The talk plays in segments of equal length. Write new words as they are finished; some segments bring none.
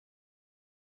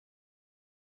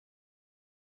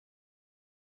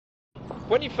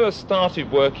When you first started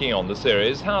working on the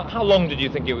series, how long did you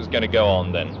think it was going to go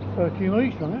on then? 13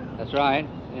 weeks, wasn't it? That's right.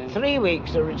 Yeah. 3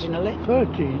 weeks originally.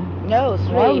 13? No, 3.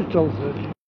 Well, I was told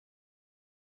 13.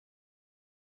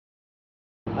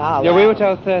 Ah, Yeah, well. we were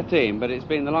told 13, but it's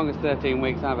been the longest 13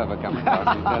 weeks I've ever come across,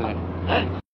 I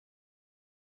tell you.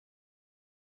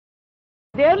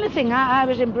 The only thing, I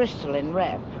was in Bristol in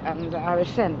rep, and I was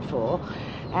sent for,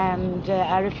 and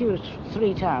I refused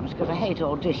 3 times because I hate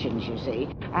auditions, you see.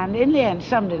 And in the end,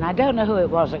 somebody, and I don't know who it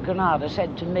was at Granada,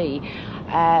 said to me,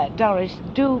 Doris,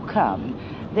 do come.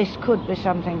 This could be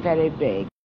something very big.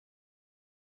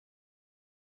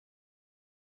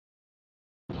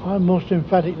 I'm most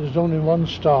emphatic there's only 1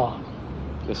 star.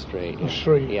 The Street. The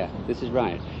Street. Yeah, this is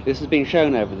right. This has been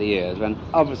shown over the years when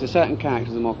obviously certain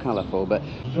characters are more colourful, but...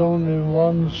 There's only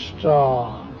 1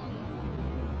 star.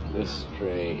 The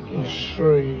Street. The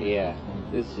Street. Yeah,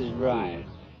 this is right.